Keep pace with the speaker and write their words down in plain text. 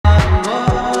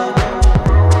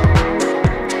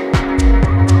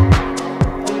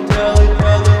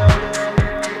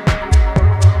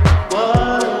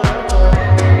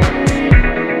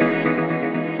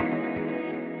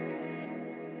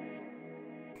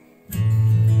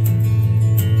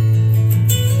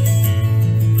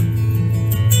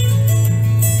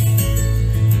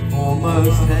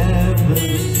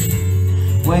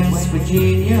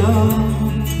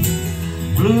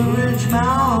Virginia, Blue Ridge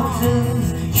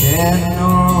Mountains,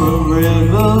 Shenandoah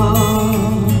River.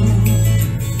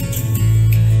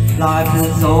 Life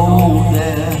is old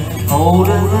there,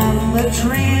 older than the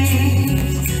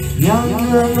trees,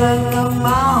 younger than the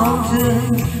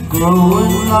mountains,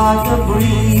 growing like a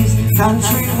breeze.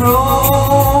 Country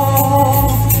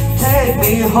roads, take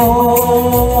me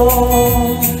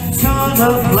home to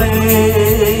the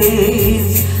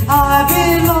place I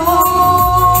belong.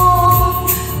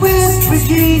 West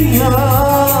Virginia,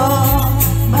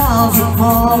 mountain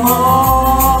mama,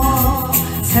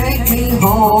 take me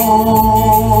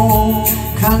home.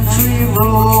 Country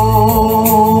roads,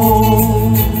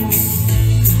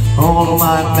 all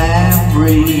my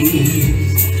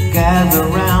memories gather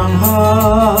round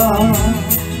her.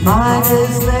 Mine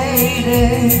is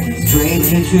lady,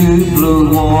 stranger to blue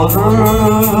water.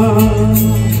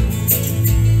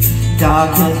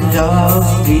 Dark and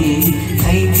dusty,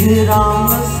 painted on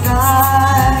the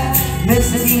sky.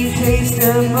 Misty taste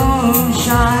of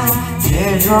moonshine,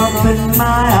 teardrop in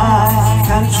my eye.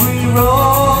 Country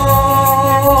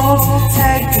roads,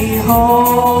 take me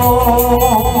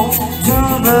home to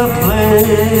the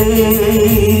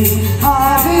place I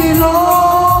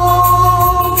belong.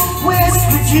 West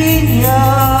Virginia,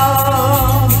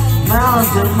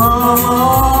 mountain mama,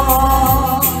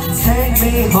 take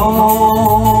me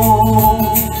home.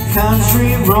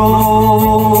 Country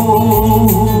roads,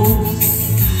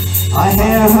 I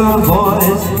hear her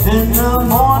voice in the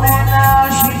morning now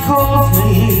she calls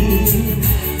me.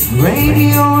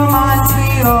 Radio reminds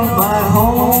me of my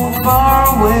home far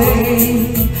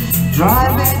away.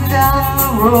 Driving down the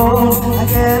road, I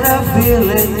get a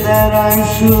feeling that I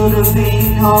should have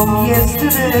been home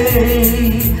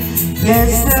yesterday.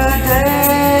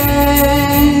 Yesterday,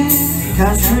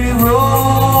 country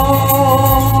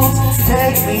roads,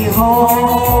 take me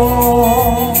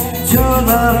home to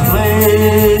the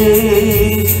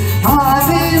place I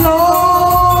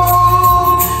belong.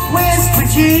 West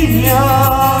Virginia,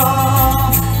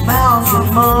 mountain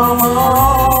mama,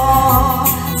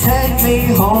 take me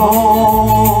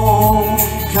home.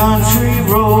 Country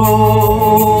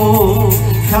roads,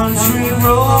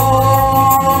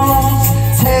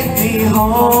 take me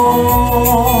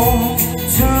home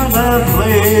to the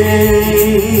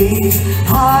place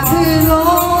I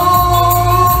belong.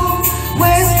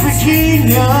 West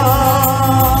Virginia,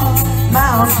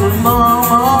 mountain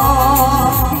mama,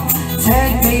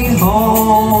 take me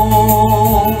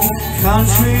home.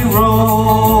 Country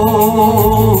roads,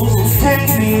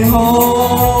 take me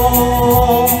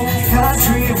home.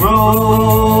 Country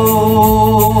roads,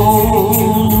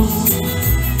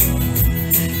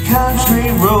 country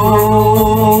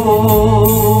roads.